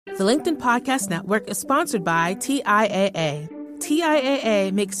The LinkedIn Podcast Network is sponsored by TIAA.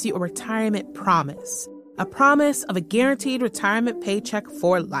 TIAA makes you a retirement promise, a promise of a guaranteed retirement paycheck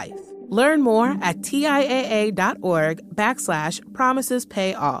for life. Learn more at TIAA.org/promises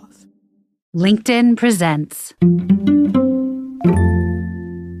pay off. LinkedIn presents.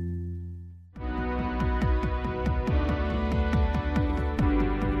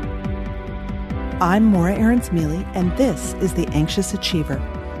 I'm Maura Aarons-Mealy, and this is The Anxious Achiever.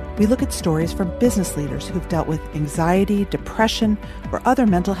 We look at stories from business leaders who've dealt with anxiety, depression, or other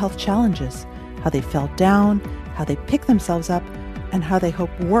mental health challenges, how they fell down, how they pick themselves up, and how they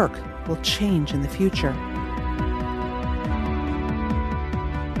hope work will change in the future.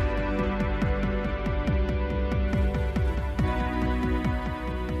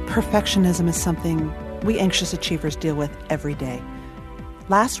 Perfectionism is something we anxious achievers deal with every day.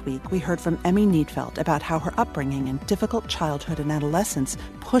 Last week, we heard from Emmy Needfeld about how her upbringing and difficult childhood and adolescence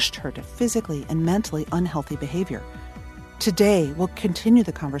pushed her to physically and mentally unhealthy behavior. Today, we'll continue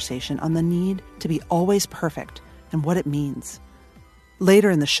the conversation on the need to be always perfect and what it means. Later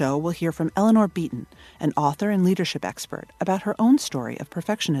in the show, we'll hear from Eleanor Beaton, an author and leadership expert, about her own story of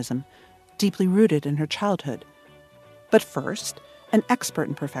perfectionism, deeply rooted in her childhood. But first, an expert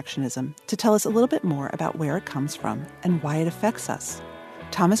in perfectionism to tell us a little bit more about where it comes from and why it affects us.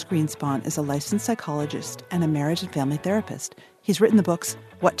 Thomas Greenspan is a licensed psychologist and a marriage and family therapist. He's written the books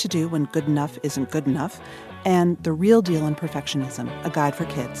What to Do When Good Enough Isn't Good Enough and The Real Deal in Perfectionism, a guide for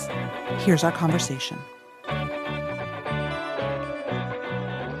kids. Here's our conversation.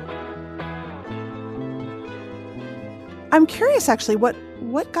 I'm curious, actually, what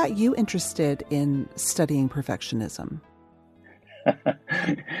got you interested in studying perfectionism?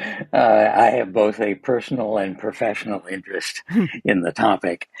 I have both a personal and professional interest in the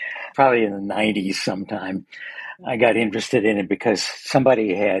topic. Probably in the 90s sometime, I got interested in it because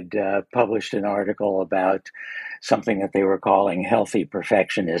somebody had published an article about something that they were calling healthy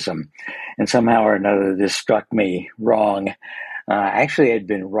perfectionism. And somehow or another, this struck me wrong. Actually, I'd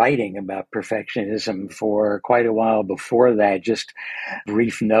been writing about perfectionism for quite a while before that, just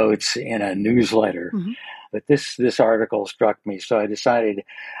brief notes in a newsletter. Mm-hmm. But this article struck me, so I decided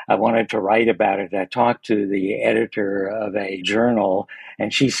I wanted to write about it. I talked to the editor of a journal,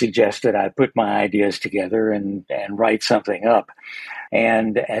 and she suggested I put my ideas together and write something up.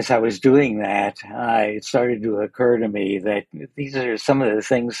 And as I was doing that, it started to occur to me that these are some of the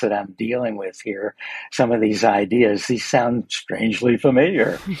things that I'm dealing with here. Some of these ideas, these sound strangely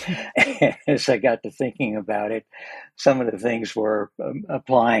familiar. As I got to thinking about it, some of the things were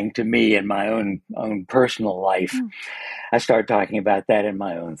applying to me in my own personal life. I started talking about that in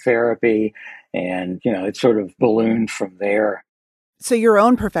my own therapy, and, it sort of ballooned from there. So your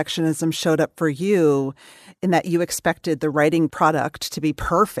own perfectionism showed up for you in that you expected the writing product to be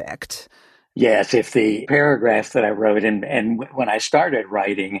perfect. Yes, if the paragraph that I wrote, and when I started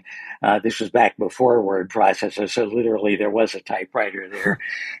writing, this was back before word processor, so literally there was a typewriter there,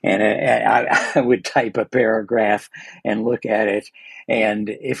 and I would type a paragraph and look at it, and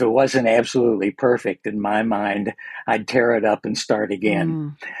if it wasn't absolutely perfect in my mind, I'd tear it up and start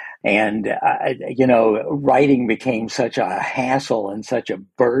again. And, writing became such a hassle and such a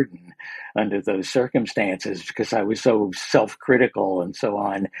burden under those circumstances because I was so self-critical and so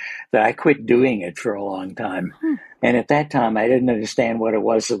on that I quit doing it for a long time. And at that time, I didn't understand what it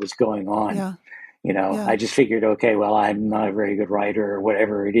was that was going on. Yeah. I just figured, okay, well, I'm not a very good writer or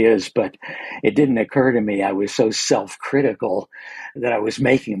whatever it is, but it didn't occur to me I was so self-critical that I was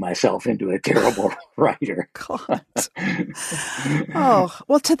making myself into a terrible writer. God. Oh,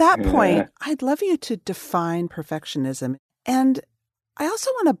 well, to that point, I'd love you to define perfectionism. And I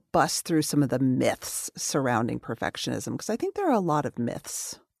also want to bust through some of the myths surrounding perfectionism, because I think there are a lot of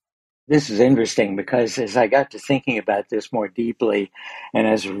myths. This is interesting because as I got to thinking about this more deeply, and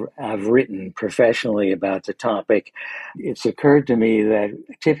as I've written professionally about the topic, it's occurred to me that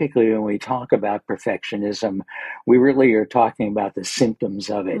typically when we talk about perfectionism, we really are talking about the symptoms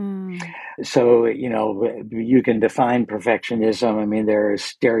of it. So, you can define perfectionism. I mean, there are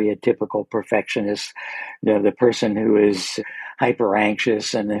stereotypical perfectionists, the person who is hyper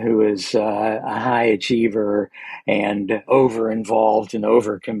anxious and who is a high achiever and over involved and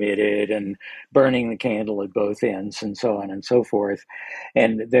over committed and burning the candle at both ends and so on and so forth.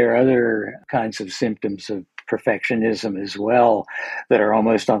 And there are other kinds of symptoms of perfectionism as well that are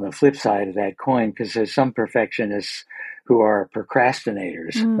almost on the flip side of that coin, because there's some perfectionists who are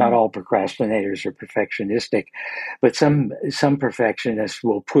procrastinators. Not all procrastinators are perfectionistic, but some perfectionists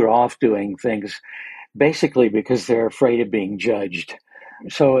will put off doing things basically because they're afraid of being judged.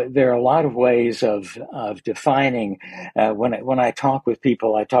 So there are a lot of ways of defining. When I talk with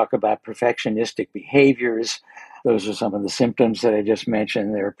people, I talk about perfectionistic behaviors. Those are some of the symptoms that I just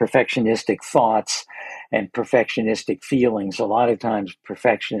mentioned. There are perfectionistic thoughts and perfectionistic feelings. A lot of times,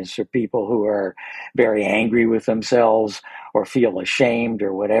 perfectionists are people who are very angry with themselves or feel ashamed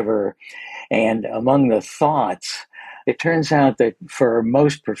or whatever. And among the thoughts, it turns out that for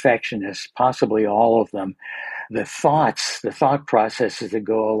most perfectionists, possibly all of them, the thought processes that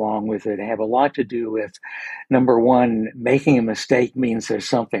go along with it have a lot to do with, number one, making a mistake means there's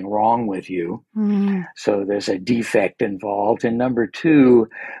something wrong with you. Mm. So there's a defect involved. And number two,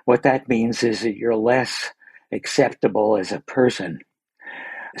 what that means is that you're less acceptable as a person.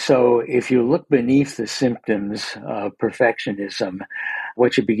 So if you look beneath the symptoms of perfectionism,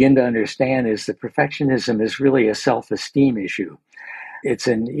 what you begin to understand is that perfectionism is really a self-esteem issue. It's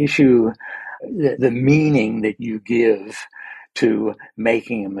an issue, the meaning that you give to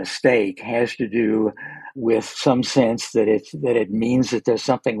making a mistake has to do with some sense that it means that there's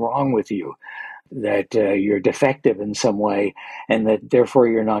something wrong with you, that you're defective in some way, and that therefore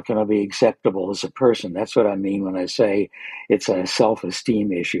you're not going to be acceptable as a person. That's what I mean when I say it's a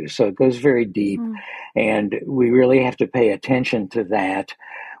self-esteem issue. So it goes very deep, Mm. and we really have to pay attention to that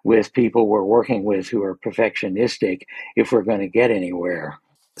with people we're working with who are perfectionistic if we're going to get anywhere.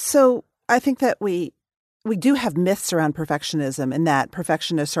 So I think that we do have myths around perfectionism, in that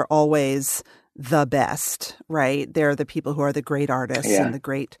perfectionists are always the best, right? They're the people who are the great artists and Yeah. the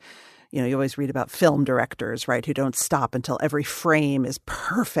great, you always read about film directors, right, who don't stop until every frame is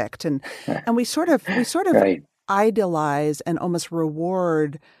perfect. And we sort of Right. idolize and almost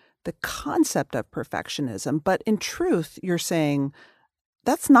reward the concept of perfectionism. But in truth, you're saying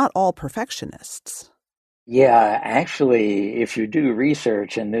that's not all perfectionists. Yeah, actually, if you do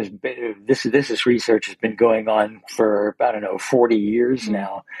research, and this is research has been going on for, I don't know, 40 years Mm.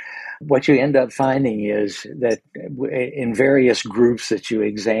 now, what you end up finding is that in various groups that you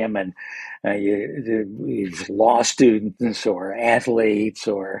examine, law students or athletes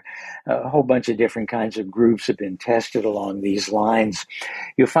or a whole bunch of different kinds of groups have been tested along these lines.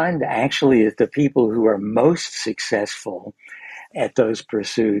 You find actually that the people who are most successful at those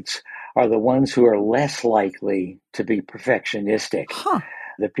pursuits are the ones who are less likely to be perfectionistic. Huh.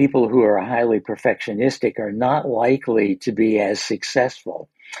 The people who are highly perfectionistic are not likely to be as successful.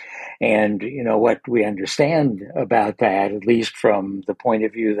 And, what we understand about that, at least from the point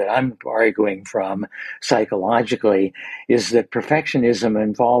of view that I'm arguing from psychologically, is that perfectionism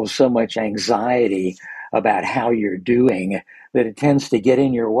involves so much anxiety about how you're doing that it tends to get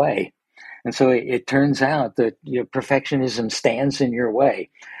in your way. And so it turns out that perfectionism stands in your way.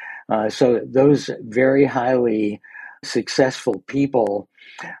 So those very highly successful people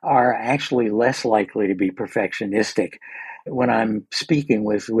are actually less likely to be perfectionistic. When I'm speaking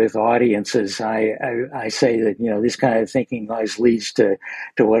with audiences, I say that this kind of thinking always leads to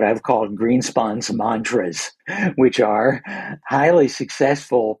what I've called Greenspan's mantras, which are highly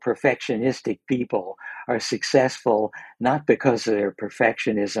successful perfectionistic people are successful not because of their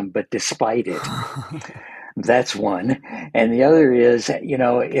perfectionism, but despite it. That's one. And the other is,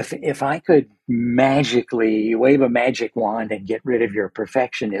 if I could magically wave a magic wand and get rid of your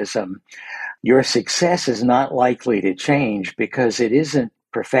perfectionism, your success is not likely to change, because it isn't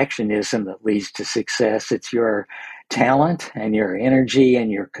perfectionism that leads to success. It's your talent and your energy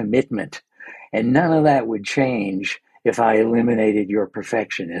and your commitment. And none of that would change if I eliminated your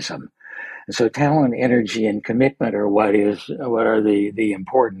perfectionism. So talent, energy, and commitment are what are the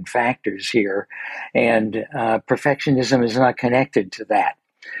important factors here, and perfectionism is not connected to that.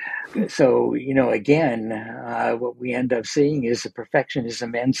 So again, what we end up seeing is that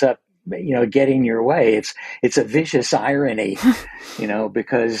perfectionism ends up getting your way. It's a vicious irony,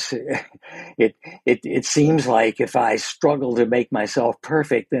 because it seems like if I struggle to make myself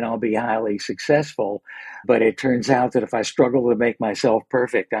perfect, then I'll be highly successful. But it turns out that if I struggle to make myself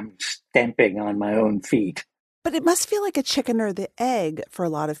perfect, I'm stamping on my own feet. But it must feel like a chicken or the egg for a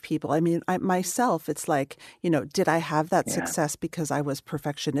lot of people. I mean, myself, it's like, did I have that Yeah, success because I was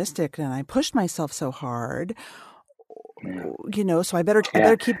perfectionistic and I pushed myself so hard? yeah, So I better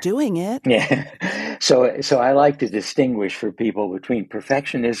yeah. keep doing it. Yeah. So I like to distinguish for people between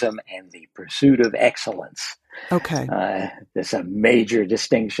perfectionism and the pursuit of excellence. Okay. There's a major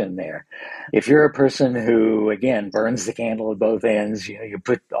distinction there. If you're a person who, again, burns the candle at both ends, you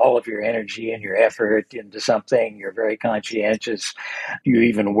put all of your energy and your effort into something, you're very conscientious, you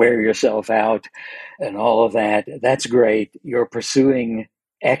even wear yourself out and all of that, that's great. You're pursuing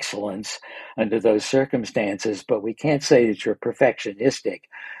excellence under those circumstances, but we can't say that you're perfectionistic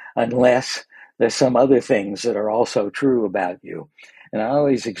unless there's some other things that are also true about you. And I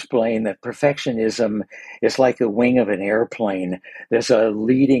always explain that perfectionism is like the wing of an airplane. There's a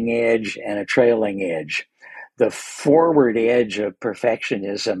leading edge and a trailing edge. The forward edge of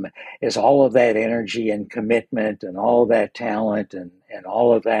perfectionism is all of that energy and commitment and all of that talent and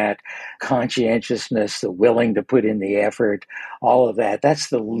all of that conscientiousness, the willing to put in the effort, all of that. That's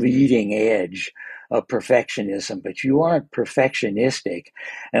the leading edge of perfectionism. But you aren't perfectionistic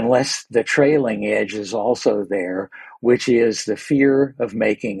unless the trailing edge is also there, which is the fear of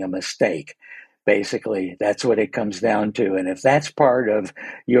making a mistake. Basically, that's what it comes down to. And if that's part of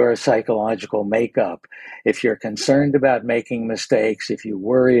your psychological makeup, if you're concerned about making mistakes, if you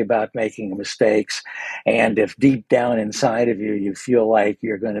worry about making mistakes, and if deep down inside of you, you feel like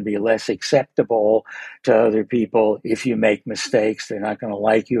you're going to be less acceptable to other people if you make mistakes, they're not going to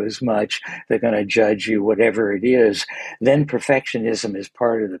like you as much, they're going to judge you, whatever it is, then perfectionism is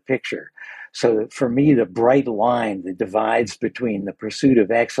part of the picture. So for me, the bright line that divides between the pursuit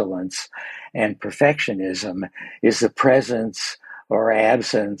of excellence and perfectionism is the presence or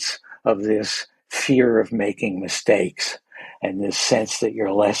absence of this fear of making mistakes and this sense that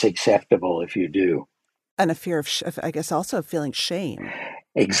you're less acceptable if you do. And a fear of I guess, also feeling shame.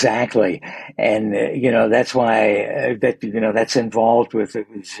 Exactly. And, that's why that's involved with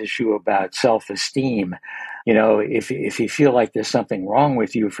this issue about self-esteem. If you feel like there's something wrong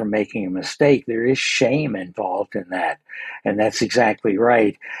with you for making a mistake, there is shame involved in that. And that's exactly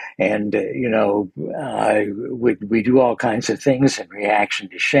right. And, we do all kinds of things in reaction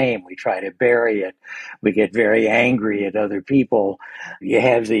to shame. We try to bury it. We get very angry at other people. You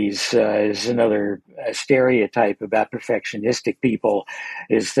have these, is another stereotype about perfectionistic people,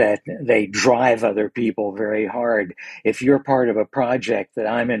 is that they drive other people very hard. If you're part of a project that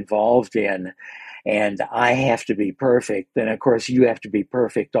I'm involved in and I have to be perfect, then of course you have to be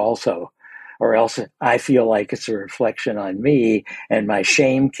perfect also. Or else I feel like it's a reflection on me and my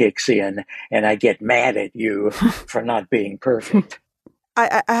shame kicks in and I get mad at you for not being perfect.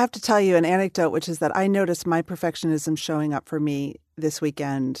 I have to tell you an anecdote, which is that I noticed my perfectionism showing up for me this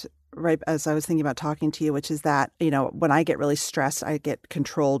weekend, right as I was thinking about talking to you, which is that, when I get really stressed, I get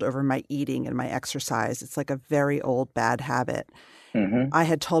controlled over my eating and my exercise. It's like a very old bad habit. Mm-hmm. I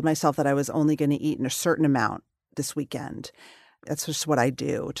had told myself that I was only going to eat in a certain amount this weekend. That's just what I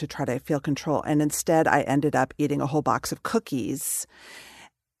do to try to feel control. And instead, I ended up eating a whole box of cookies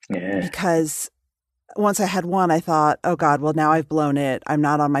because once I had one, I thought, oh God, well, now I've blown it. I'm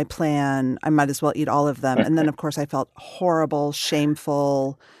not on my plan. I might as well eat all of them. And then, of course, I felt horrible,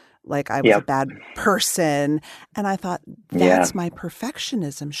 shameful, like I was a bad person. And I thought, that's my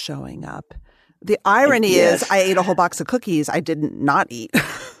perfectionism showing up. The irony is I ate a whole box of cookies I didn't not eat.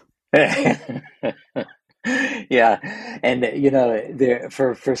 Yeah. And,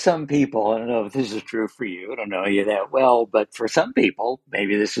 for some people, I don't know if this is true for you. I don't know you that well, but for some people,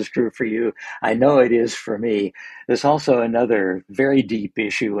 maybe this is true for you. I know it is for me. There's also another very deep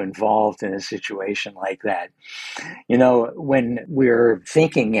issue involved in a situation like that. When we're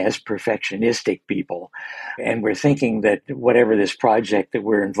thinking as perfectionistic people and we're thinking that whatever this project that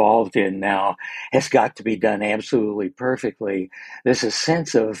we're involved in now has got to be done absolutely perfectly, there's a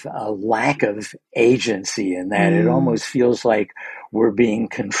sense of a lack of agency in that. It almost feels like we're being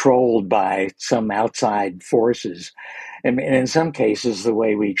controlled by some outside forces. And in some cases, the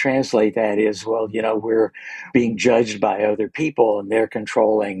way we translate that is, well, we're being judged by other people and they're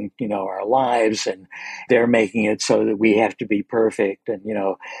controlling, our lives and they're making it so that we have to be perfect. And,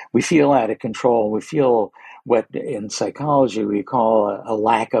 we feel out of control. We feel what in psychology we call a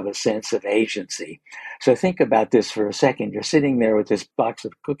lack of a sense of agency. So think about this for a second. You're sitting there with this box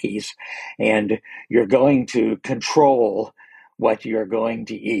of cookies and you're going to control what you're going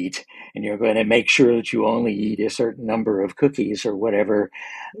to eat, and you're going to make sure that you only eat a certain number of cookies or whatever.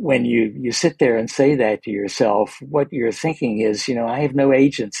 When you sit there and say that to yourself, what you're thinking is, I have no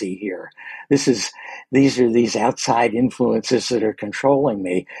agency here. These are these outside influences that are controlling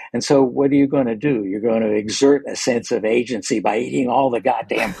me. And so what are you going to do? You're going to exert a sense of agency by eating all the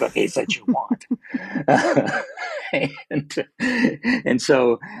goddamn cookies that you want. and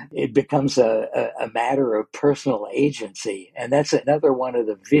so it becomes a matter of personal agency. And that's another one of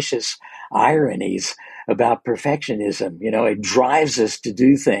the vicious ironies about perfectionism. It drives us to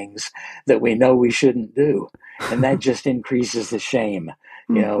do things that we know we shouldn't do. And that just increases the shame.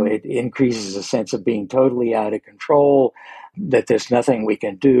 It increases a sense of being totally out of control, that there's nothing we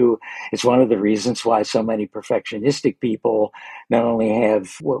can do. It's one of the reasons why so many perfectionistic people not only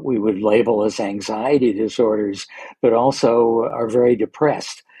have what we would label as anxiety disorders, but also are very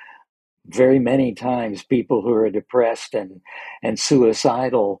depressed. Very many times people who are depressed and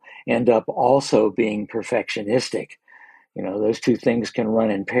suicidal end up also being perfectionistic. Those two things can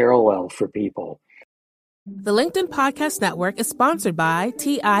run in parallel for people. The LinkedIn Podcast Network is sponsored by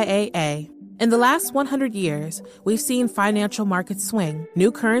TIAA. In the last 100 years, we've seen financial markets swing,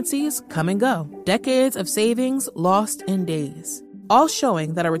 new currencies come and go, decades of savings lost in days, all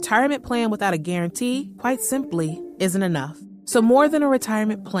showing that a retirement plan without a guarantee, quite simply, isn't enough. So more than a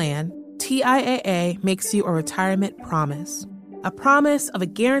retirement plan, TIAA makes you a retirement promise. A promise of a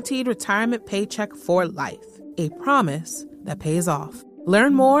guaranteed retirement paycheck for life. A promise that pays off.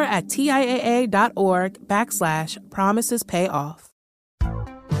 Learn more at TIAA.org/promisespayoff.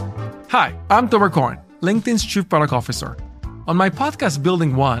 Hi, I'm Tomer Korn, LinkedIn's Chief Product Officer. On my podcast,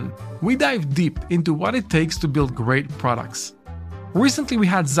 Building One, we dive deep into what it takes to build great products. Recently, we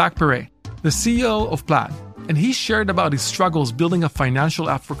had Zach Perret, the CEO of Plaid, and he shared about his struggles building a financial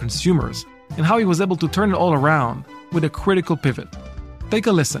app for consumers and how he was able to turn it all around with a critical pivot. Take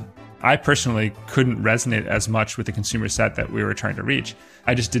a listen. I personally couldn't resonate as much with the consumer set that we were trying to reach.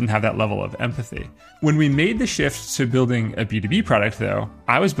 I just didn't have that level of empathy. When we made the shift to building a B2B product, though,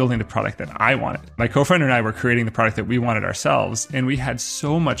 I was building the product that I wanted. My co-founder and I were creating the product that we wanted ourselves, and we had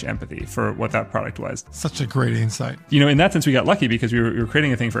so much empathy for what that product was. Such a great insight. In that sense, we got lucky because we were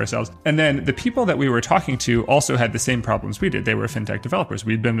creating a thing for ourselves. And then the people that we were talking to also had the same problems we did. They were fintech developers.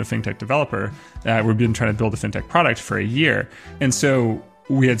 We'd been a fintech developer. We'd been trying to build a fintech product for a year. And so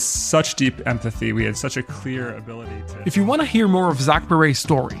we had such deep empathy. We had such a clear ability to... If you want to hear more of Zach Perret's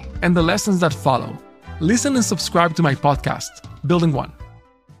story and the lessons that follow, listen and subscribe to my podcast, Building One.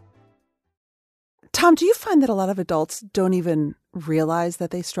 Tom, do you find that a lot of adults don't even realize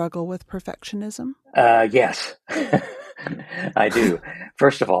that they struggle with perfectionism? Yes, I do.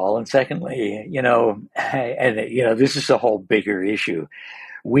 First of all, and secondly, this is a whole bigger issue.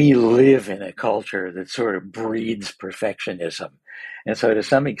 We live in a culture that sort of breeds perfectionism. And so to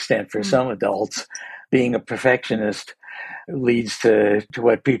some extent, for some adults, being a perfectionist leads to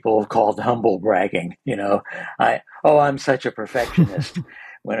what people have called humble bragging. I'm such a perfectionist.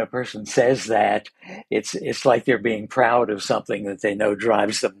 When a person says that, it's like they're being proud of something that they know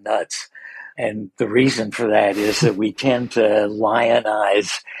drives them nuts. And the reason for that is that we tend to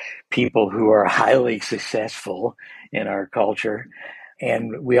lionize people who are highly successful in our culture.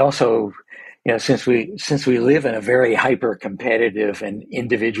 And we also, since we live in a very hyper-competitive and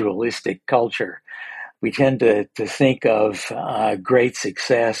individualistic culture, we tend to think of great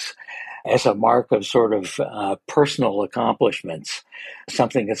success as a mark of sort of personal accomplishments,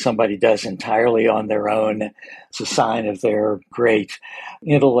 something that somebody does entirely on their own. It's a sign of their great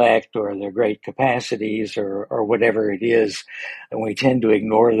intellect or their great capacities or whatever it is. And we tend to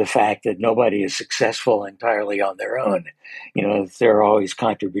ignore the fact that nobody is successful entirely on their own. There are always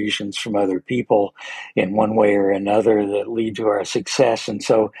contributions from other people in one way or another that lead to our success. And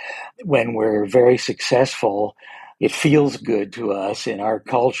so when we're very successful, it feels good to us in our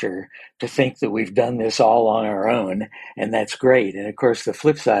culture to think that we've done this all on our own, and that's great. And of course, the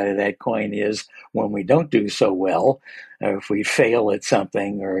flip side of that coin is when we don't do so well, or if we fail at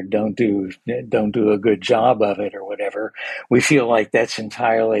something or don't do a good job of it or whatever, we feel like that's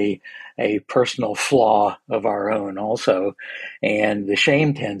entirely a personal flaw of our own also, and the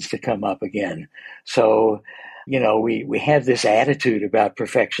shame tends to come up again. So we have this attitude about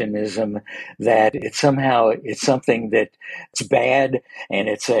perfectionism that it's something that it's bad and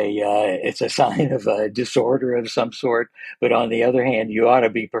it's a sign of a disorder of some sort. But on the other hand, you ought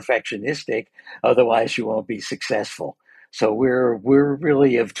to be perfectionistic, otherwise you won't be successful. So we're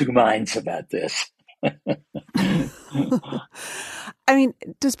really of two minds about this. I mean,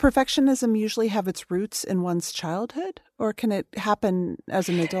 does perfectionism usually have its roots in one's childhood, or can it happen as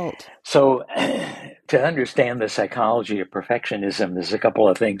an adult? So to understand the psychology of perfectionism, there's a couple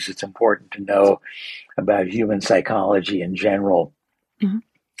of things it's important to know about human psychology in general. Mm-hmm.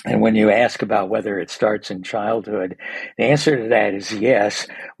 And when you ask about whether it starts in childhood, the answer to that is yes.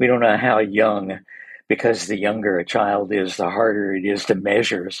 We don't know how young, because the younger a child is, the harder it is to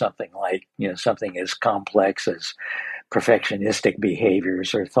measure something like, something as complex as perfectionistic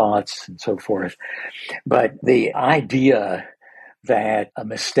behaviors or thoughts and so forth. But the idea that a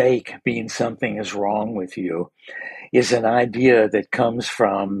mistake means something is wrong with you is an idea that comes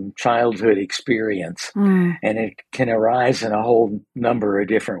from childhood experience. And it can arise in a whole number of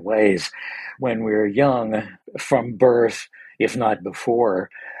different ways. When we're young, from birth, if not before.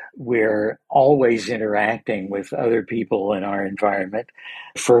 We're always interacting with other people in our environment,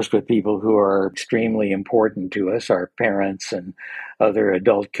 first with people who are extremely important to us, our parents and other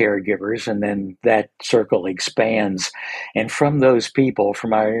adult caregivers, and then that circle expands. And from those people,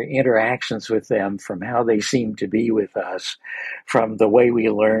 from our interactions with them, from how they seem to be with us, from the way we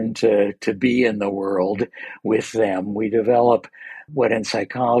learn to be in the world with them, we develop what in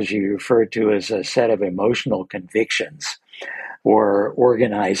psychology you refer to as a set of emotional convictions or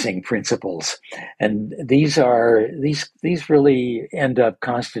organizing principles. And these really end up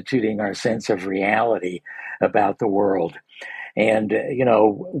constituting our sense of reality about the world. And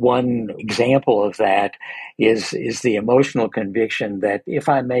one example of that is the emotional conviction that if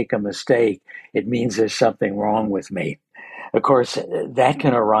I make a mistake, it means there's something wrong with me. Of course, that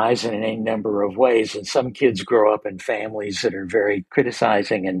can arise in any number of ways. And some kids grow up in families that are very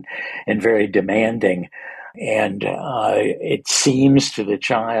criticizing and very demanding. And it seems to the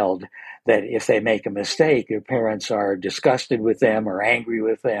child that if they make a mistake, their parents are disgusted with them or angry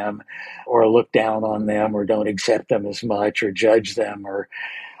with them or look down on them or don't accept them as much or judge them or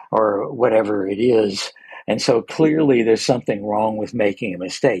whatever it is. And so clearly there's something wrong with making a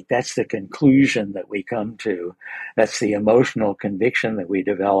mistake. That's the conclusion that we come to. That's the emotional conviction that we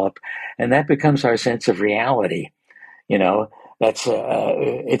develop. And that becomes our sense of reality. You know,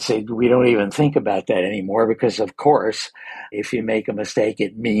 we don't even think about that anymore because, of course, if you make a mistake,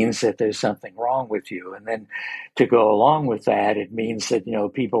 it means that there's something wrong with you. And then to go along with that, it means that,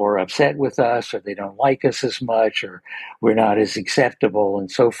 people are upset with us or they don't like us as much or we're not as acceptable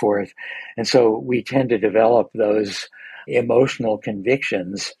and so forth. And so we tend to develop those emotional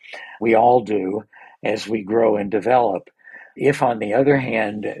convictions. We all do as we grow and develop. If, on the other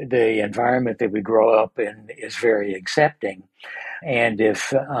hand, the environment that we grow up in is very accepting, and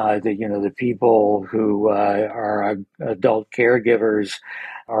if the people who are adult caregivers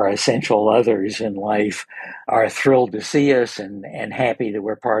are essential others in life are thrilled to see us and happy that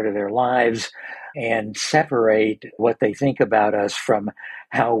we're part of their lives and separate what they think about us from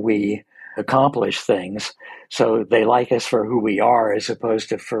how we accomplish things. So they like us for who we are as opposed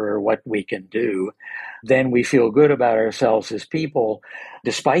to for what we can do. Then we feel good about ourselves as people,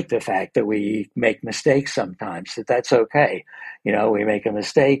 despite the fact that we make mistakes sometimes, that's okay. We make a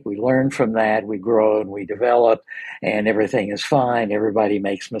mistake, we learn from that, we grow and we develop, and everything is fine. Everybody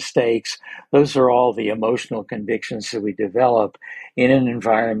makes mistakes. Those are all the emotional convictions that we develop in an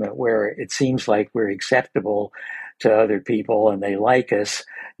environment where it seems like we're acceptable to other people and they like us,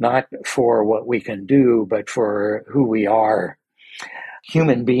 not for what we can do, but for who we are.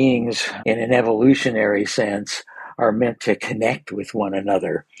 Human beings, in an evolutionary sense, are meant to connect with one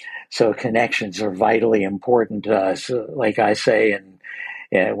another. So connections are vitally important to us. Like I say,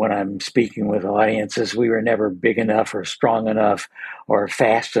 and when I'm speaking with audiences, we were never big enough or strong enough or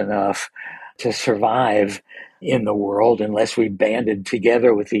fast enough to survive in the world unless we banded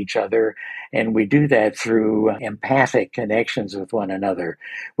together with each other. And we do that through empathic connections with one another.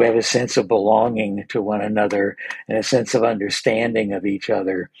 We have a sense of belonging to one another and a sense of understanding of each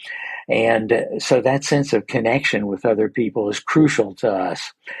other. And so that sense of connection with other people is crucial to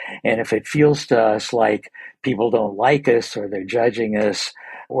us. And if it feels to us like people don't like us or they're judging us,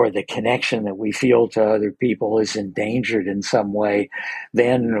 or the connection that we feel to other people is endangered in some way,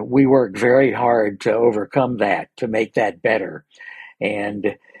 then we work very hard to overcome that, to make that better.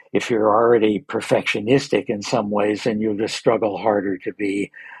 And if you're already perfectionistic in some ways, then you'll just struggle harder to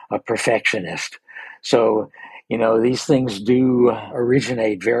be a perfectionist. So, these things do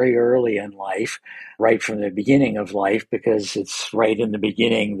originate very early in life, right from the beginning of life, because it's right in the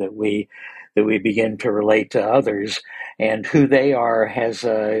beginning that we begin to relate to others, and who they are has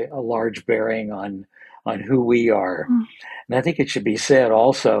a large bearing on who we are. And I think it should be said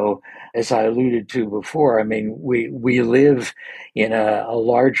also, as I alluded to before, I mean, we live in a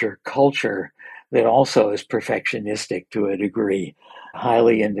larger culture that also is perfectionistic to a degree,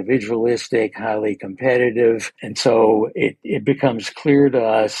 highly individualistic, highly competitive. And so it becomes clear to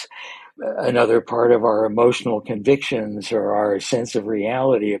us another part of our emotional convictions or our sense of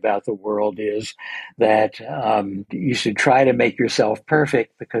reality about the world is that you should try to make yourself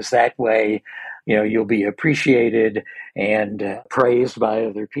perfect because that way, you'll be appreciated and praised by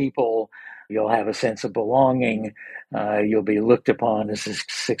other people. You'll have a sense of belonging. You'll be looked upon as a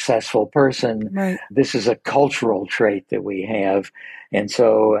successful person. Right. This is a cultural trait that we have. And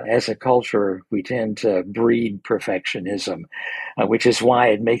so as a culture, we tend to breed perfectionism, which is why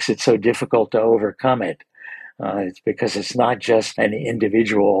it makes it so difficult to overcome it. It's because it's not just an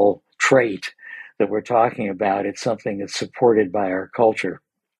individual trait that we're talking about. It's something that's supported by our culture.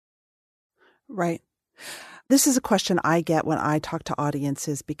 Right. This is a question I get when I talk to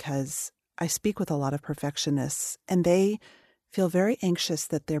audiences because I speak with a lot of perfectionists, and they feel very anxious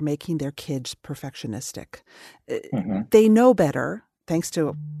that they're making their kids perfectionistic. Mm-hmm. They know better, thanks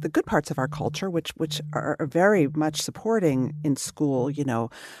to the good parts of our culture, which are very much supporting in school,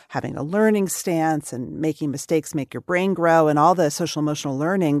 having a learning stance and making mistakes make your brain grow and all the social emotional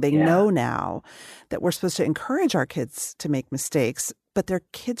learning. They know now that we're supposed to encourage our kids to make mistakes, but their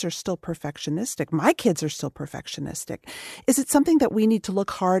kids are still perfectionistic. My kids are still perfectionistic. Is it something that we need to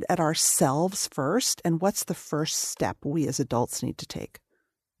look hard at ourselves first? And what's the first step we as adults need to take?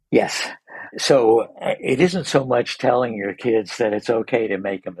 Yes. So it isn't so much telling your kids that it's okay to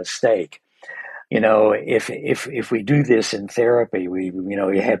make a mistake. If we do this in therapy, we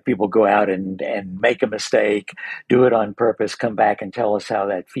have people go out and make a mistake, do it on purpose, come back and tell us how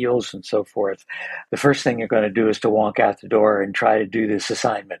that feels and so forth. The first thing you're going to do is to walk out the door and try to do this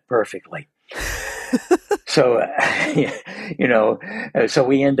assignment perfectly. So, so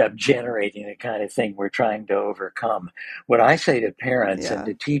we end up generating the kind of thing we're trying to overcome. What I say to parents and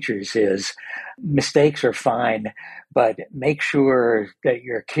to teachers is mistakes are fine, but make sure that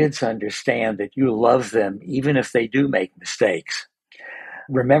your kids understand that you love them even if they do make mistakes.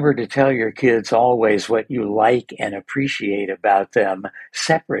 Remember to tell your kids always what you like and appreciate about them,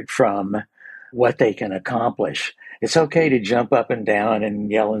 separate from what they can accomplish. It's okay to jump up and down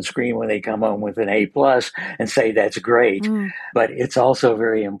and yell and scream when they come home with an A+ and say that's great. But it's also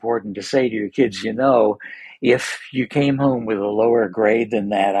very important to say to your kids, if you came home with a lower grade than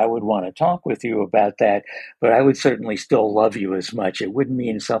that, I would want to talk with you about that, but I would certainly still love you as much. It wouldn't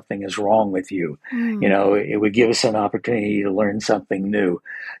mean something is wrong with you. It would give us an opportunity to learn something new.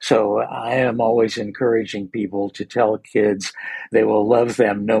 So I am always encouraging people to tell kids they will love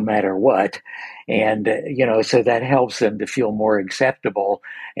them no matter what. And, so that helps them to feel more acceptable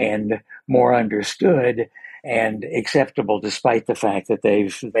and more understood and acceptable despite the fact that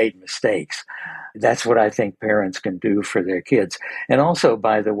they've made mistakes. That's what I think parents can do for their kids. And also,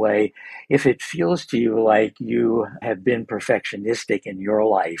 by the way, if it feels to you like you have been perfectionistic in your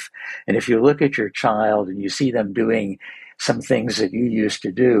life, and if you look at your child and you see them doing some things that you used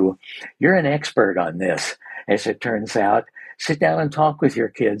to do, you're an expert on this, as it turns out. Sit down and talk with your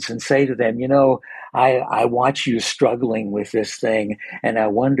kids and say to them, I watch you struggling with this thing, and I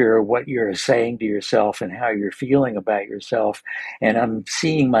wonder what you're saying to yourself and how you're feeling about yourself. And I'm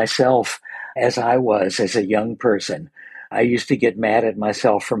seeing myself as I was as a young person. I used to get mad at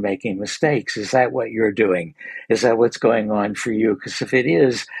myself for making mistakes. Is that what you're doing? Is that what's going on for you? Because if it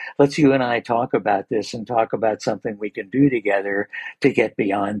is, let's you and I talk about this and talk about something we can do together to get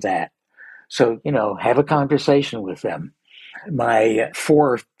beyond that. So, have a conversation with them. My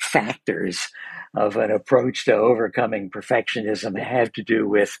 4 factors of an approach to overcoming perfectionism have to do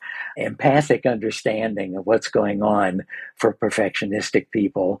with empathic understanding of what's going on for perfectionistic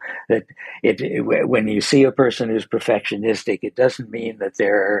people. That when you see a person who's perfectionistic, it doesn't mean that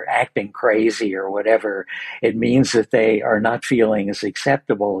they're acting crazy or whatever. It means that they are not feeling as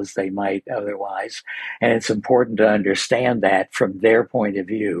acceptable as they might otherwise. And it's important to understand that from their point of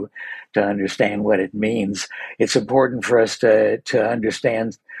view, to understand what it means. It's important for us to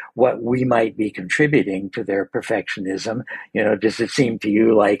understand what we might be contributing to their perfectionism. Does it seem to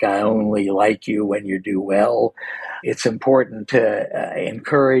you like I only like you when you do well? It's important to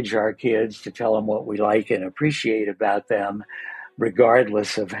encourage our kids, to tell them what we like and appreciate about them,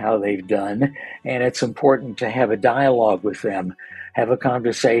 regardless of how they've done. And it's important to have a dialogue with them, have a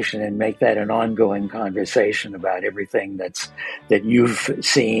conversation, and make that an ongoing conversation about everything that you've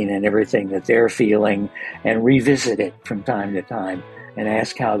seen and everything that they're feeling, and revisit it from time to time and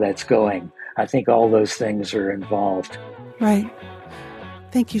ask how that's going. I think all those things are involved. Right.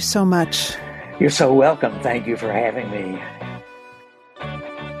 Thank you so much. You're so welcome. Thank you for having me.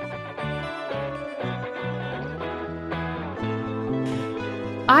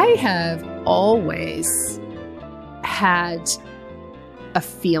 I have always had a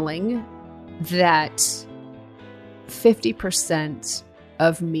feeling that 50%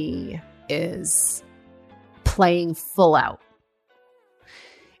 of me is playing full out,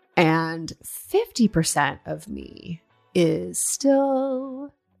 and 50% of me is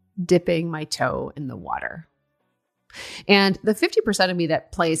still dipping my toe in the water. And the 50% of me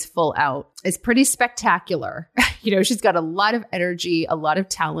that plays full out is pretty spectacular. She's got a lot of energy, a lot of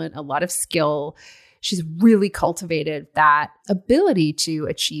talent, a lot of skill. She's really cultivated that ability to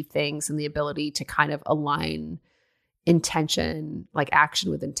achieve things and the ability to kind of align intention, like action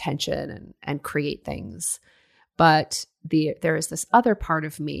with intention, and create things. But there is this other part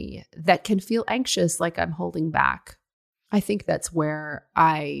of me that can feel anxious, like I'm holding back. I think that's where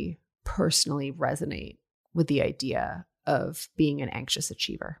I personally resonate with the idea of being an anxious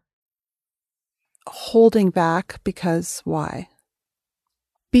achiever. Holding back because why?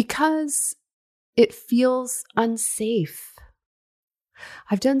 Because it feels unsafe.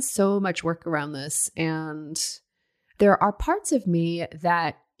 I've done so much work around this, and there are parts of me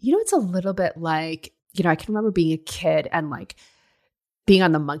that, it's a little bit like, I can remember being a kid and like being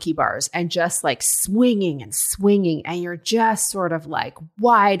on the monkey bars and just like swinging, and you're just sort of like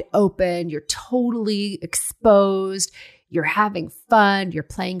wide open, you're totally exposed, you're having fun, you're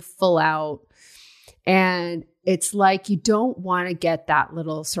playing full out. And it's like you don't want to get that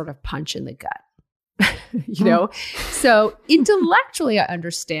little sort of punch in the gut, So intellectually, I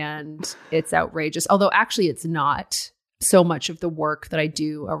understand it's outrageous, although actually it's not. So much of the work that I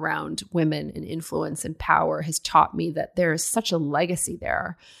do around women and influence and power has taught me that there is such a legacy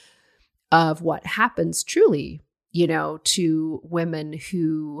there of what happens truly, to women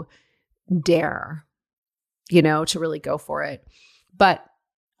who dare, to really go for it. But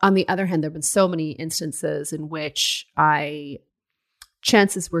on the other hand, there have been so many instances in which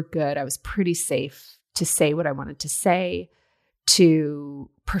chances were good. I was pretty safe to say what I wanted to say, to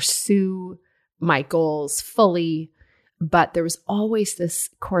pursue my goals fully. But there was always this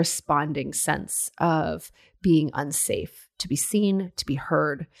corresponding sense of being unsafe, to be seen, to be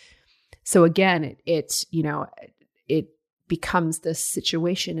heard. So again, it becomes this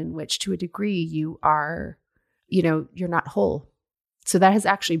situation in which, to a degree, you are, you're not whole. So that has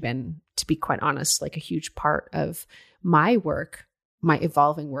actually been, to be quite honest, like a huge part of my work, my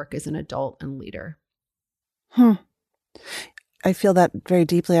evolving work as an adult and leader. I feel that very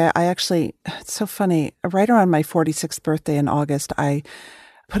deeply. I actually, it's so funny, right around my 46th birthday in August, I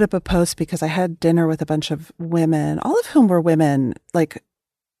put up a post because I had dinner with a bunch of women, all of whom were women, like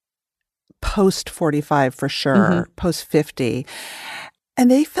post 45 for sure, post 50.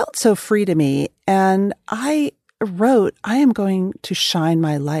 And they felt so free to me. And I wrote, I am going to shine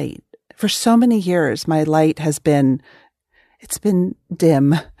my light. For so many years, my light has been, it's been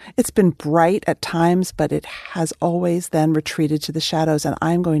dim. It's been bright at times, but it has always then retreated to the shadows, and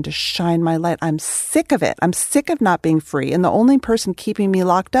I'm going to shine my light. I'm sick of it. I'm sick of not being free. And the only person keeping me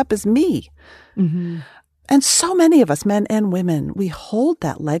locked up is me. And so many of us, men and women, we hold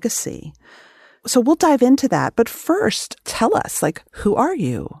that legacy. So we'll dive into that. But first, tell us, like, who are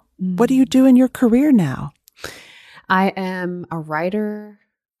you? What do you do in your career now? I am a writer.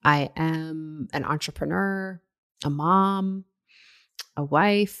 I am an entrepreneur, a mom, a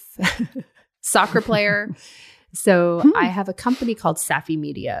wife, soccer player. So I have a company called Safi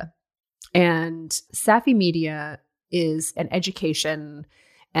Media. And Safi Media is an education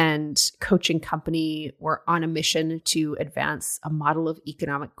and coaching company. We're on a mission to advance a model of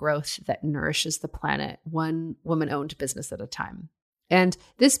economic growth that nourishes the planet, one woman-owned business at a time. And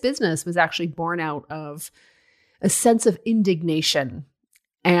this business was actually born out of a sense of indignation.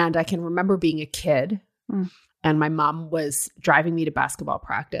 And I can remember being a kid, and my mom was driving me to basketball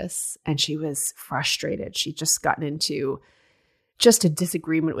practice, and she was frustrated. She'd just gotten into just a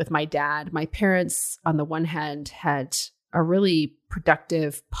disagreement with my dad. My parents, on the one hand, had a really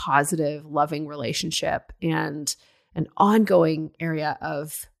productive, positive, loving relationship, and an ongoing area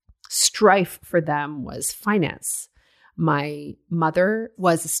of strife for them was finance. My mother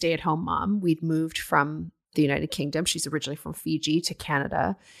was a stay-at-home mom. We'd moved from the United Kingdom. She's originally from Fiji to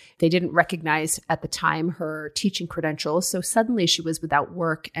Canada. They didn't recognize at the time her teaching credentials. So suddenly she was without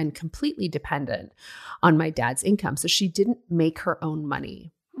work and completely dependent on my dad's income. So she didn't make her own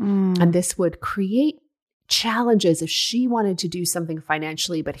money. And this would create challenges if she wanted to do something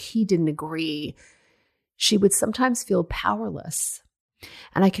financially, but he didn't agree. She would sometimes feel powerless.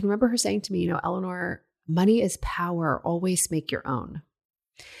 And I can remember her saying to me, Eleanor, money is power. Always make your own.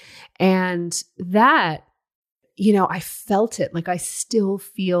 And that, I felt it. Like I still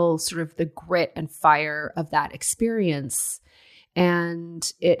feel sort of the grit and fire of that experience.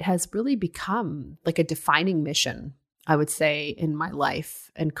 And it has really become like a defining mission, I would say, in my life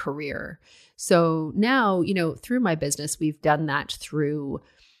and career. So now, through my business, we've done that through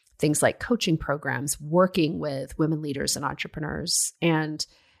things like coaching programs, working with women leaders and entrepreneurs. And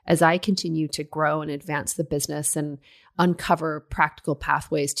as I continue to grow and advance the business and uncover practical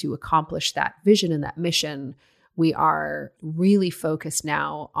pathways to accomplish that vision and that mission, we are really focused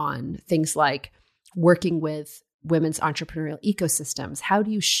now on things like working with women's entrepreneurial ecosystems. How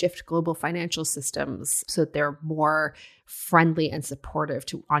do you shift global financial systems so that they're more friendly and supportive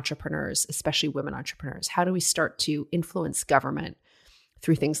to entrepreneurs, especially women entrepreneurs? How do we start to influence government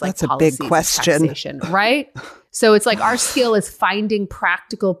through things like policies, big question, and taxation, right? So it's like our skill is finding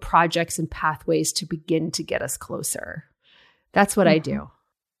practical projects and pathways to begin to get us closer. That's what I do.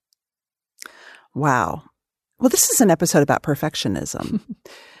 Wow. Well, this is an episode about perfectionism.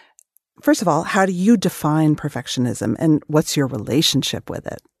 First of all, how do you define perfectionism and what's your relationship with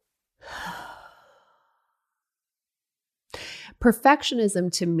it?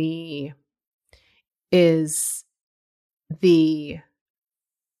 Perfectionism to me is the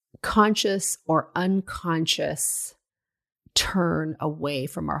conscious or unconscious turn away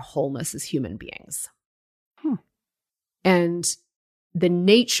from our wholeness as human beings. And the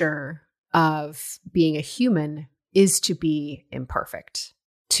nature of being a human is to be imperfect,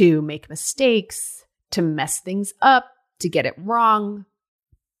 to make mistakes, to mess things up, to get it wrong.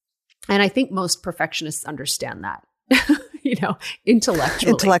 And I think most perfectionists understand that,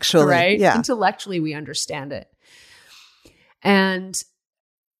 intellectually. Right? Yeah. Intellectually, we understand it. And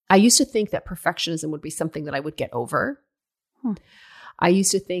I used to think that perfectionism would be something that I would get over. I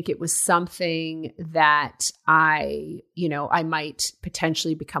used to think it was something that I might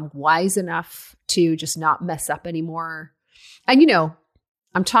potentially become wise enough to just not mess up anymore. And,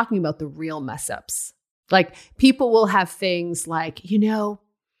 I'm talking about the real mess ups. Like people will have things like,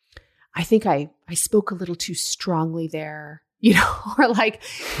 I think I spoke a little too strongly there, or like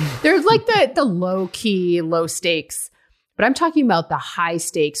there's like the low key, low stakes. But I'm talking about the high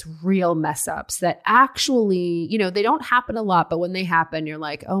stakes, real mess ups that actually, they don't happen a lot. But when they happen, you're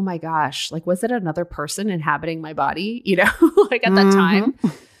like, oh my gosh, like, was it another person inhabiting my body, like at that time?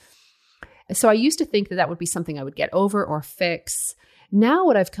 So I used to think that would be something I would get over or fix. Now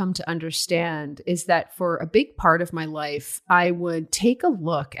what I've come to understand is that for a big part of my life, I would take a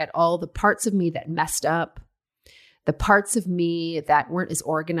look at all the parts of me that messed up, the parts of me that weren't as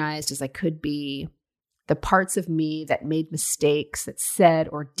organized as I could be, the parts of me that made mistakes, that said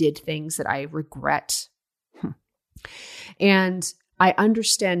or did things that I regret. And I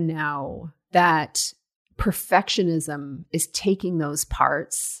understand now that perfectionism is taking those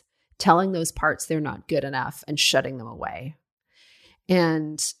parts, telling those parts they're not good enough and shutting them away.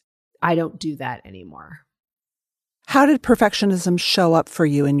 And I don't do that anymore. How did perfectionism show up for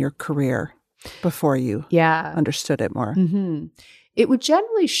you in your career before you understood it more? Mm-hmm. It would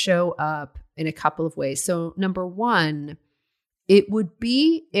generally show up in a couple of ways. So number one, it would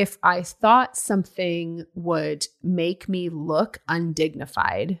be if I thought something would make me look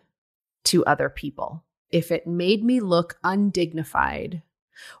undignified to other people. If it made me look undignified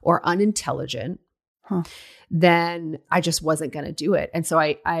or unintelligent, then I just wasn't going to do it. And so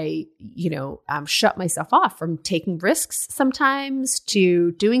I shut myself off from taking risks sometimes,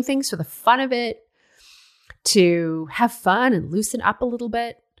 to doing things for the fun of it, to have fun and loosen up a little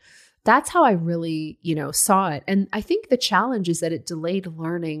bit. That's how I really, saw it. And I think the challenge is that it delayed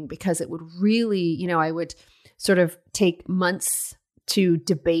learning, because it would really, I would sort of take months to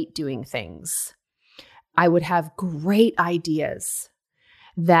debate doing things. I would have great ideas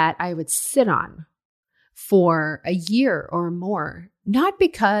that I would sit on for a year or more, not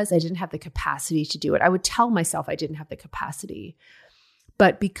because I didn't have the capacity to do it. I would tell myself I didn't have the capacity,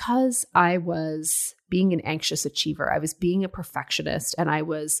 but because I was being an anxious achiever, I was being a perfectionist, and I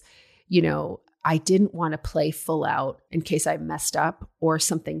was, I didn't want to play full out in case I messed up or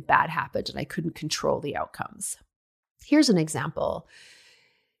something bad happened and I couldn't control the outcomes. Here's an example.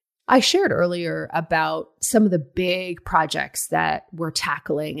 I shared earlier about some of the big projects that we're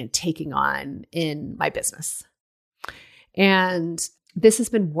tackling and taking on in my business. And this has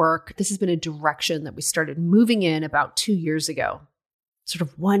been a direction that we started moving in about 2 years ago, sort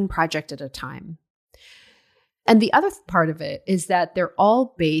of one project at a time. And the other part of it is that they're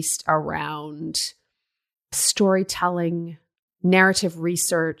all based around storytelling, narrative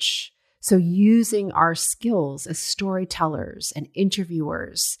research. So using our skills as storytellers and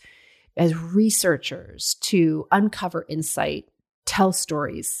interviewers, as researchers, to uncover insight, tell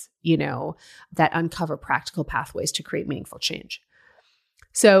stories, that uncover practical pathways to create meaningful change.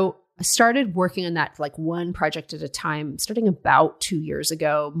 So I started working on that like one project at a time, starting about 2 years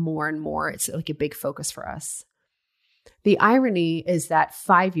ago, more and more. It's like a big focus for us. The irony is that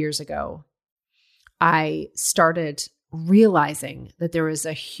 5 years ago, I started realizing that there was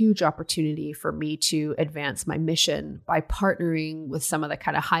a huge opportunity for me to advance my mission by partnering with some of the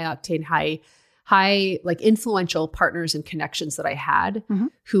kind of high octane, high like influential partners and connections that I had,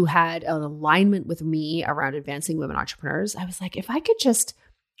 who had an alignment with me around advancing women entrepreneurs. I was like, if I could just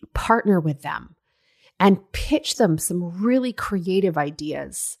partner with them and pitch them some really creative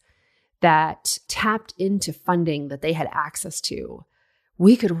ideas that tapped into funding that they had access to,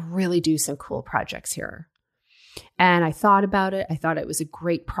 we could really do some cool projects here. And I thought about it. I thought it was a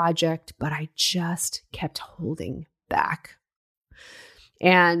great project, but I just kept holding back.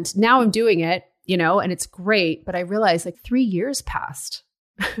 And now I'm doing it, and it's great. But I realized like 3 years passed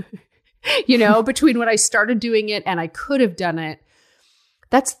between when I started doing it and I could have done it.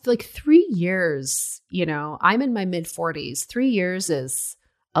 That's like 3 years, I'm in my mid 40s. 3 years is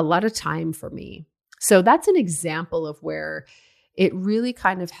a lot of time for me. So that's an example of where it really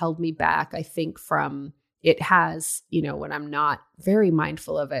kind of held me back. I think it has, when I'm not very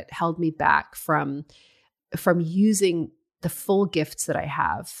mindful of it, held me back from using the full gifts that I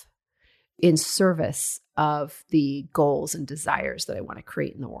have in service of the goals and desires that I want to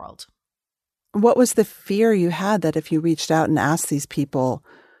create in the world. What was the fear you had that if you reached out and asked these people,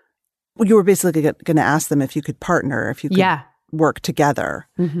 you were basically going to ask them if you could partner, if you could work together?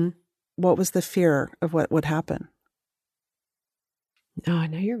 Mm-hmm. What was the fear of what would happen? Oh,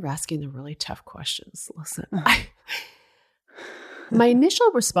 now you're asking the really tough questions. Listen, my initial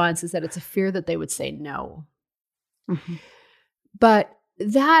response is that it's a fear that they would say no. Mm-hmm. But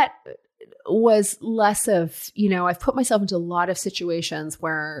that was less of, I've put myself into a lot of situations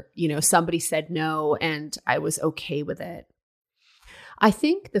where, somebody said no and I was okay with it. I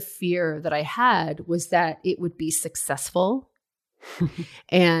think the fear that I had was that it would be successful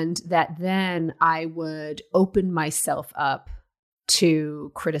and that then I would open myself up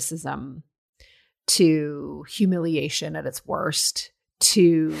to criticism, to humiliation at its worst,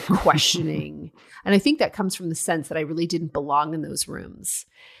 to questioning. And I think that comes from the sense that I really didn't belong in those rooms.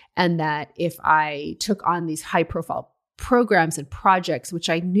 And that if I took on these high profile programs and projects, which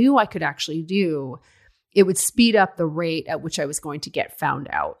I knew I could actually do, it would speed up the rate at which I was going to get found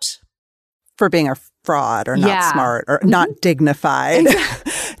out. For being a fraud or not smart or not dignified.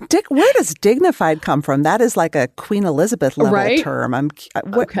 Where does dignified come from? That is like a Queen Elizabeth level term.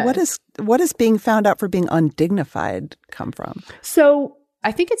 What is being found out for being undignified come from? So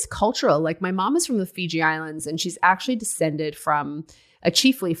I think it's cultural. Like my mom is from the Fiji Islands and she's actually descended from a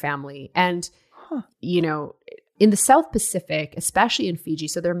chiefly family. And, in the South Pacific, especially in Fiji,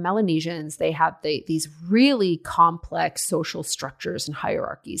 so they're Melanesians, they have these really complex social structures and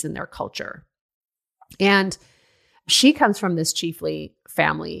hierarchies in their culture. And she comes from this chiefly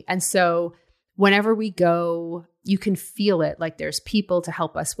family. And so whenever we go, you can feel it. Like there's people to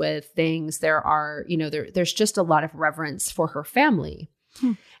help us with things. There are, there's just a lot of reverence for her family.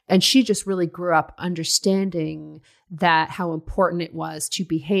 And she just really grew up understanding that how important it was to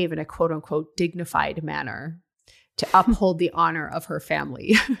behave in a quote unquote dignified manner, to uphold the honor of her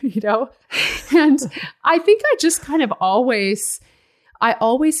family, And I think I just kind of always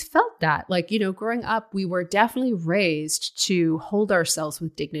felt that. Like, growing up, we were definitely raised to hold ourselves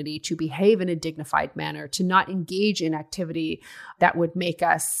with dignity, to behave in a dignified manner, to not engage in activity that would make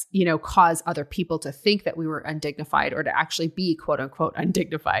us, cause other people to think that we were undignified or to actually be quote unquote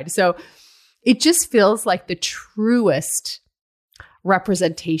undignified. So it just feels like the truest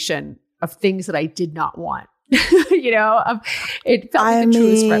representation of things that I did not want. It felt like the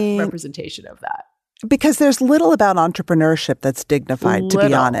truest representation of that. Because there's little about entrepreneurship that's dignified, to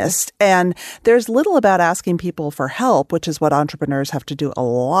be honest. And there's little about asking people for help, which is what entrepreneurs have to do a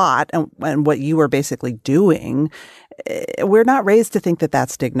lot and what you were basically doing. We're not raised to think that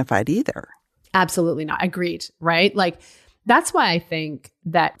that's dignified either. Absolutely not. Agreed. Right? Like, that's why I think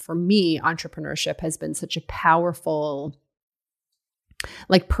that for me, entrepreneurship has been such a powerful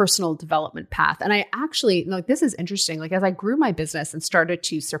personal development path. And I actually, this is interesting. As I grew my business and started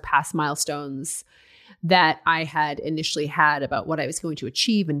to surpass milestones that I had initially had about what I was going to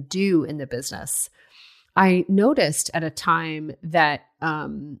achieve and do in the business, I noticed at a time that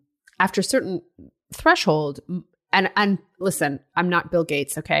after a certain threshold, and listen, I'm not Bill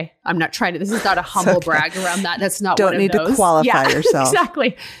Gates, okay? I'm not trying to, this is not a humble brag around that. That's not Don't one of those. Don't need to qualify yourself.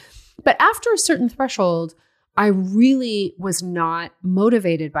 Exactly. But after a certain threshold, I really was not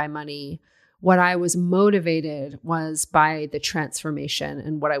motivated by money. What I was motivated was by the transformation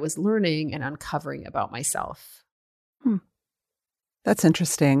and what I was learning and uncovering about myself. That's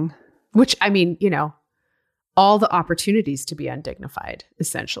interesting. Which, all the opportunities to be undignified,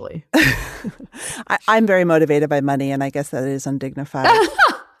 essentially. I'm very motivated by money, and I guess that is undignified.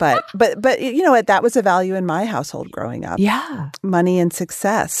 But you know what? That was a value in my household growing up. Yeah. Money and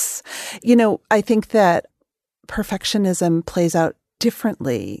success. I think that perfectionism plays out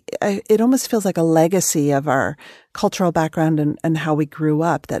differently. It almost feels like a legacy of our cultural background and how we grew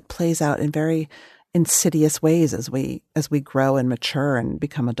up that plays out in very insidious ways as we grow and mature and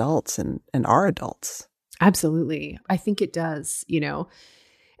become adults and are adults. Absolutely. I think it does,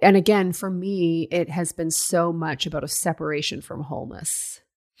 And again, for me, it has been so much about a separation from wholeness.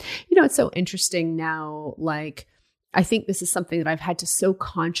 It's so interesting now, I think this is something that I've had to so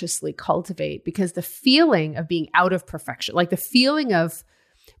consciously cultivate because the feeling of being out of perfection, the feeling of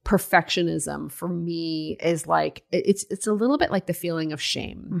perfectionism for me is like, it's a little bit like the feeling of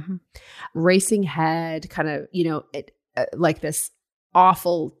shame, racing head, kind of, like this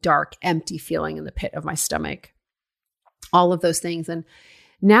awful, dark, empty feeling in the pit of my stomach, all of those things. And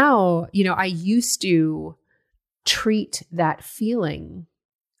now, I used to treat that feeling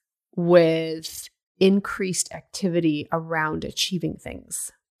with increased activity around achieving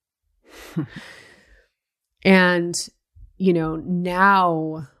things. And,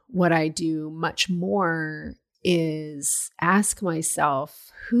 now what I do much more is ask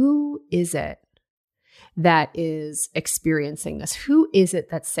myself, who is it that is experiencing this? Who is it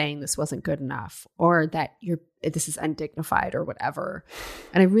that's saying this wasn't good enough, or that this is undignified or whatever?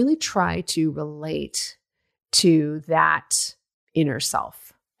 And I really try to relate to that inner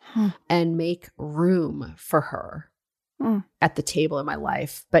self and make room for her at the table in my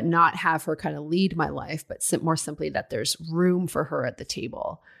life, but not have her kind of lead my life, but more simply that there's room for her at the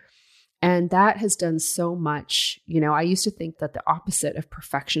table. And that has done so much. I used to think that the opposite of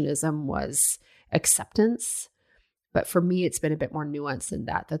perfectionism was acceptance. But for me, it's been a bit more nuanced than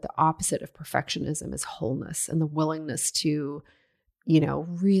that the opposite of perfectionism is wholeness and the willingness to,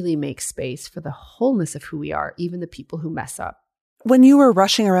 really make space for the wholeness of who we are, even the people who mess up. When you were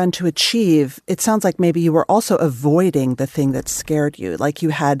rushing around to achieve, it sounds like maybe you were also avoiding the thing that scared you. Like you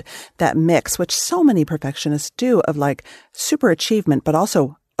had that mix, which so many perfectionists do, of like super achievement, but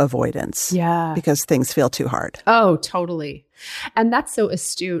also avoidance. Yeah. Because things feel too hard. Oh, totally. And that's so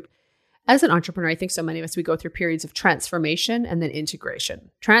astute. As an entrepreneur, I think so many of us, we go through periods of transformation and then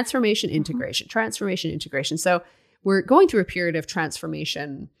integration. Transformation, integration, transformation, integration. So we're going through a period of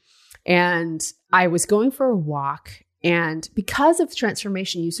transformation. And I was going for a walk. And because of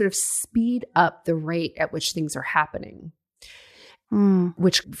transformation, you sort of speed up the rate at which things are happening,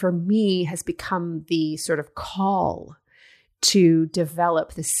 which for me has become the sort of call to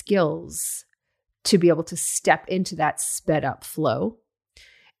develop the skills to be able to step into that sped up flow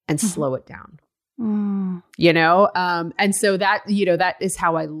and slow it down, and so that, that is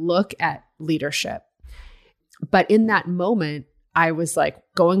how I look at leadership. But in that moment, I was like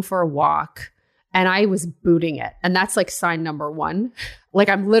going for a walk and I was booting it. And that's like sign number one. Like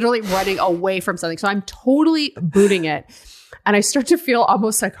I'm literally running away from something. So I'm totally booting it. And I start to feel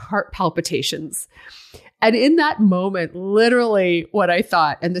almost like heart palpitations. And in that moment, literally what I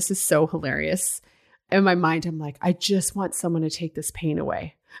thought, and this is so hilarious, in my mind, I'm like, I just want someone to take this pain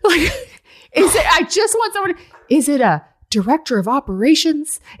away. Like, I just want someone, is it a director of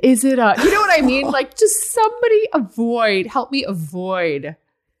operations? Is it a, you know what I mean? Like just somebody help me avoid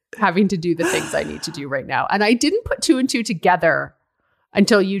having to do the things I need to do right now. And I didn't put two and two together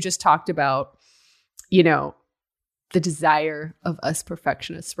until you just talked about, the desire of us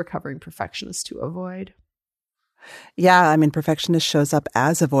perfectionists, recovering perfectionists, to avoid. Yeah, I mean, perfectionist shows up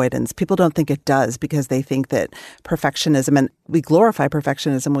as avoidance. People don't think it does because they think that perfectionism, and we glorify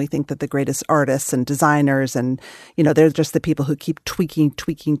perfectionism. We think that the greatest artists and designers and, they're just the people who keep tweaking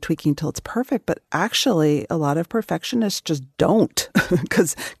till it's perfect. But actually, a lot of perfectionists just don't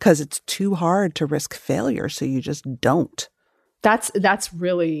because it's too hard to risk failure. So you just don't. That's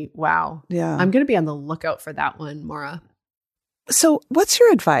really, wow. Yeah. I'm going to be on the lookout for that one, Maura. So what's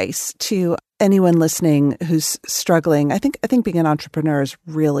your advice to anyone listening who's struggling? I think being an entrepreneur is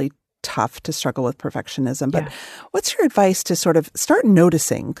really tough to struggle with perfectionism. But what's your advice to sort of start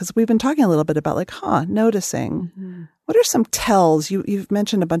noticing? Because we've been talking a little bit about noticing. Mm-hmm. What are some tells? You've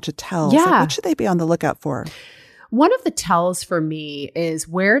mentioned a bunch of tells. Yeah. Like, what should they be on the lookout for? One of the tells for me is,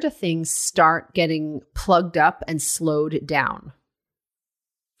 where do things start getting plugged up and slowed down?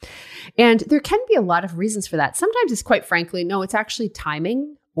 And there can be a lot of reasons for that. Sometimes it's quite frankly, no, it's actually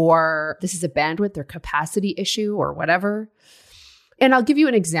timing, or this is a bandwidth or capacity issue or whatever. And I'll give you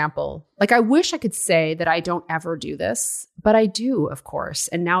an example. Like, I wish I could say that I don't ever do this, but I do, of course.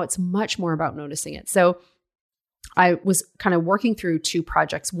 And now it's much more about noticing it. So I was kind of working through two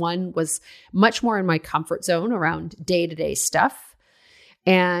projects. One was much more in my comfort zone around day-to-day stuff.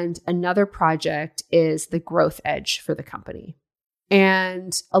 And another project is the growth edge for the company.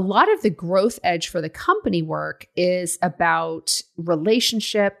 And a lot of the growth edge for the company work is about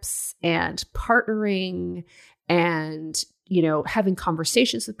relationships and partnering and, having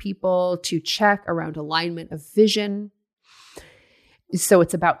conversations with people to check around alignment of vision. So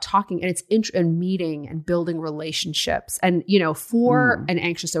it's about talking, and it's and meeting and building relationships. And, for an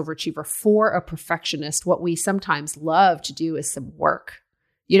anxious overachiever, for a perfectionist, what we sometimes love to do is some work,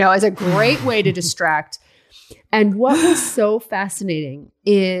 as a great way to distract. And what was so fascinating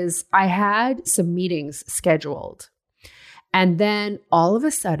is I had some meetings scheduled, and then all of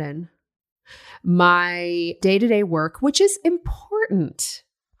a sudden, my day-to-day work, which is important,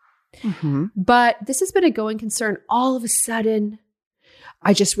 Mm-hmm. But this has been a going concern. All of a sudden,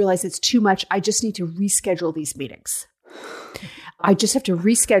 I just realized it's too much. I just need to reschedule these meetings. I just have to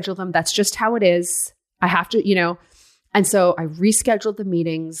reschedule them. That's just how it is. I have to, and so I rescheduled the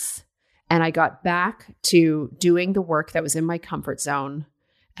meetings and I got back to doing the work that was in my comfort zone.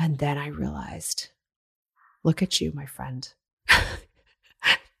 And then I realized, look at you, my friend.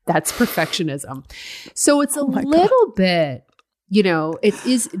 That's perfectionism. So it's a little bit, it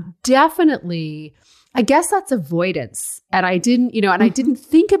is definitely, I guess that's avoidance. And I didn't, and I didn't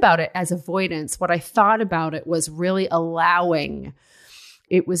think about it as avoidance. What I thought about it was really allowing.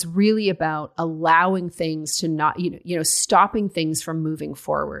 It was really about allowing things to not, stopping things from moving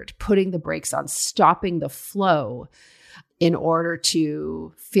forward, putting the brakes on, stopping the flow in order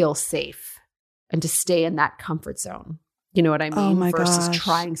to feel safe and to stay in that comfort zone. You know what I mean? Oh my Versus gosh.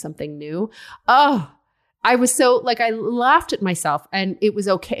 trying something new. Oh, I was so I laughed at myself, and it was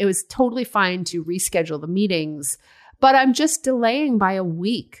okay. It was totally fine to reschedule the meetings, but I'm just delaying by a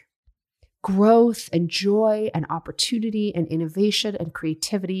week. Growth and joy and opportunity and innovation and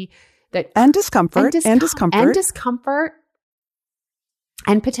creativity and discomfort and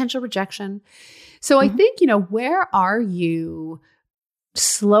potential rejection. So I think, where are you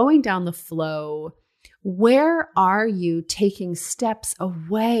slowing down the flow? Where are you taking steps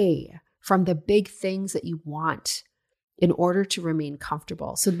away from the big things that you want in order to remain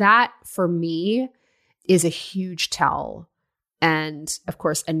comfortable? So that for me is a huge tell. And of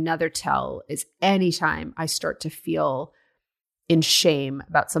course, another tell is anytime I start to feel in shame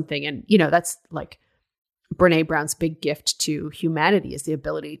about something. And, that's like Brene Brown's big gift to humanity is the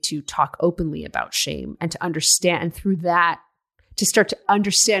ability to talk openly about shame and to understand, and through that, to start to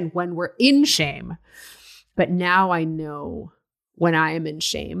understand when we're in shame. But now I know when I am in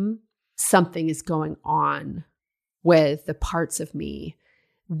shame, something is going on with the parts of me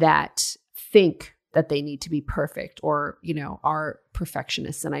that think that they need to be perfect or, are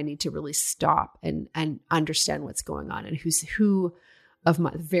perfectionists. And I need to really stop and understand what's going on and who of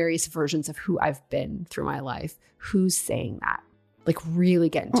my various versions of who I've been through my life, who's saying that, really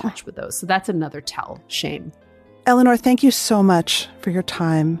get in touch with those. So that's another tell, shame. Eleanor, thank you so much for your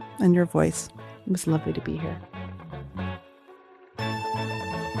time and your voice. It was lovely to be here.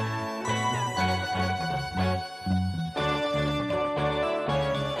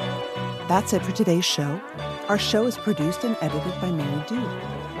 That's it for today's show. Our show is produced and edited by Mary Dew.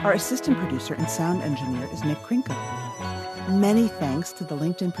 Our assistant producer and sound engineer is Nick Krinko. Many thanks to the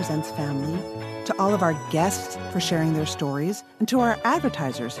LinkedIn Presents family, to all of our guests for sharing their stories, and to our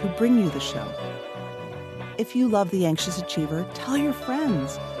advertisers who bring you the show. If you love The Anxious Achiever, tell your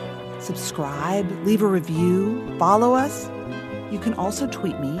friends. Subscribe, leave a review, follow us. You can also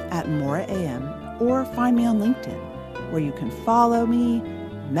tweet me at MauraAM or find me on LinkedIn, where you can follow me,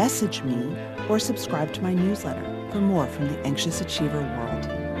 message me, or subscribe to my newsletter for more from the Anxious Achiever world.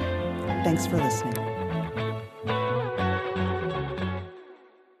 Thanks for listening.